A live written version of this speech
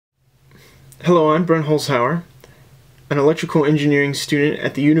Hello, I'm Brent Holzhauer, an electrical engineering student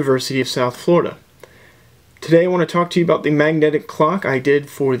at the University of South Florida. Today I want to talk to you about the magnetic clock I did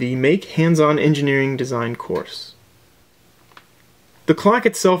for the Make Hands-On Engineering Design course. The clock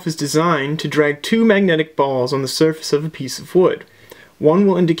itself is designed to drag two magnetic balls on the surface of a piece of wood. One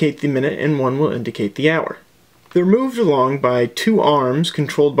will indicate the minute and one will indicate the hour. They're moved along by two arms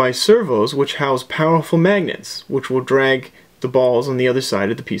controlled by servos which house powerful magnets, which will drag the balls on the other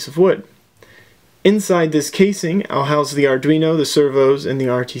side of the piece of wood. Inside this casing, I'll house the Arduino, the servos, and the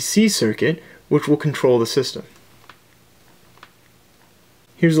RTC circuit, which will control the system.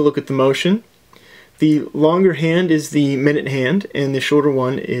 Here's a look at the motion. The longer hand is the minute hand, and the shorter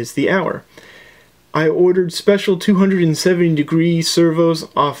one is the hour. I ordered special 270-degree servos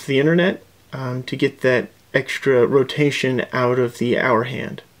off the internet to get that extra rotation out of the hour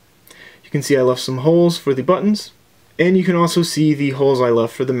hand. You can see I left some holes for the buttons, and you can also see the holes I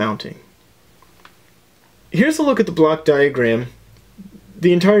left for the mounting. Here's a look at the block diagram.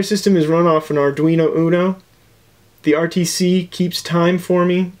 The entire system is run off an Arduino Uno. The RTC keeps time for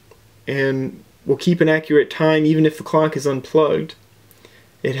me and will keep an accurate time even if the clock is unplugged.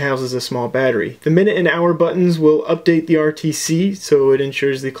 It houses a small battery. The minute and hour buttons will update the RTC so it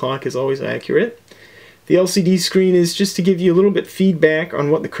ensures the clock is always accurate. The LCD screen is just to give you a little bit feedback on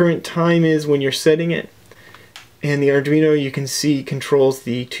what the current time is when you're setting it. And the Arduino, you can see, controls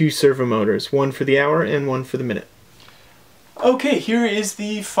the two servo motors, one for the hour and one for the minute. Okay, here is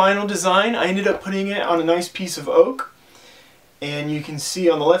the final design. I ended up putting it on a nice piece of oak. And you can see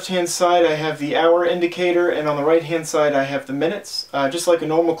on the left-hand side I have the hour indicator, and on the right-hand side I have the minutes. Just like a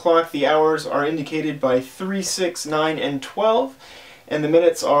normal clock, the hours are indicated by 3, 6, 9, and 12. And the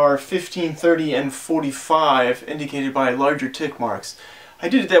minutes are 15, 30, and 45, indicated by larger tick marks. I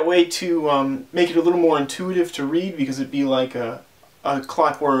did it that way to make it a little more intuitive to read, because it'd be like a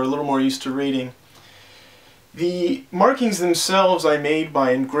clock we're a little more used to reading. The markings themselves I made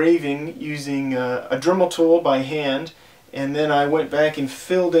by engraving using a Dremel tool by hand, and then I went back and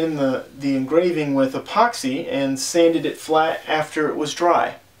filled in the engraving with epoxy and sanded it flat after it was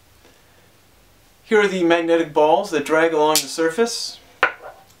dry. Here are the magnetic balls that drag along the surface.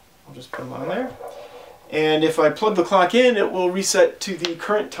 I'll just put them on there. And if I plug the clock in, it will reset to the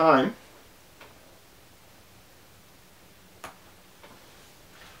current time.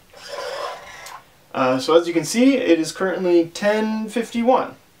 So as you can see, it is currently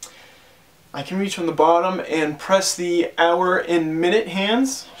 10:51. I can reach from the bottom and press the hour and minute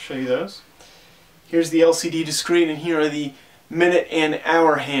hands. I'll show you those. Here's the LCD screen, and here are the minute and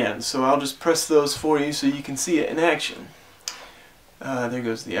hour hands. So I'll just press those for you so you can see it in action. There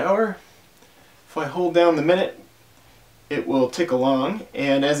goes the hour. If I hold down the minute, it will tick along,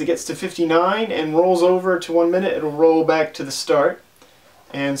 and as it gets to 59 and rolls over to 1 minute, it'll roll back to the start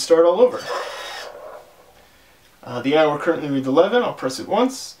and start all over. The hour currently reads 11. I'll press it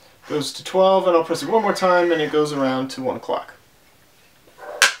once, goes to 12, and I'll press it one more time, and it goes around to 1 o'clock.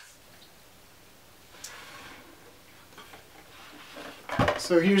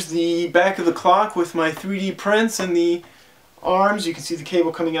 So here's the back of the clock with my 3D prints and the arms. You can see the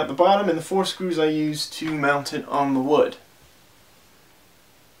cable coming out the bottom and the 4 screws I used to mount it on the wood.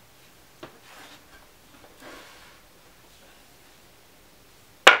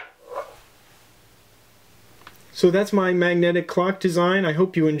 So that's my magnetic clock design. I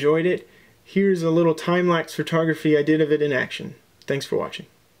hope you enjoyed it. Here's a little time-lapse photography I did of it in action. Thanks for watching.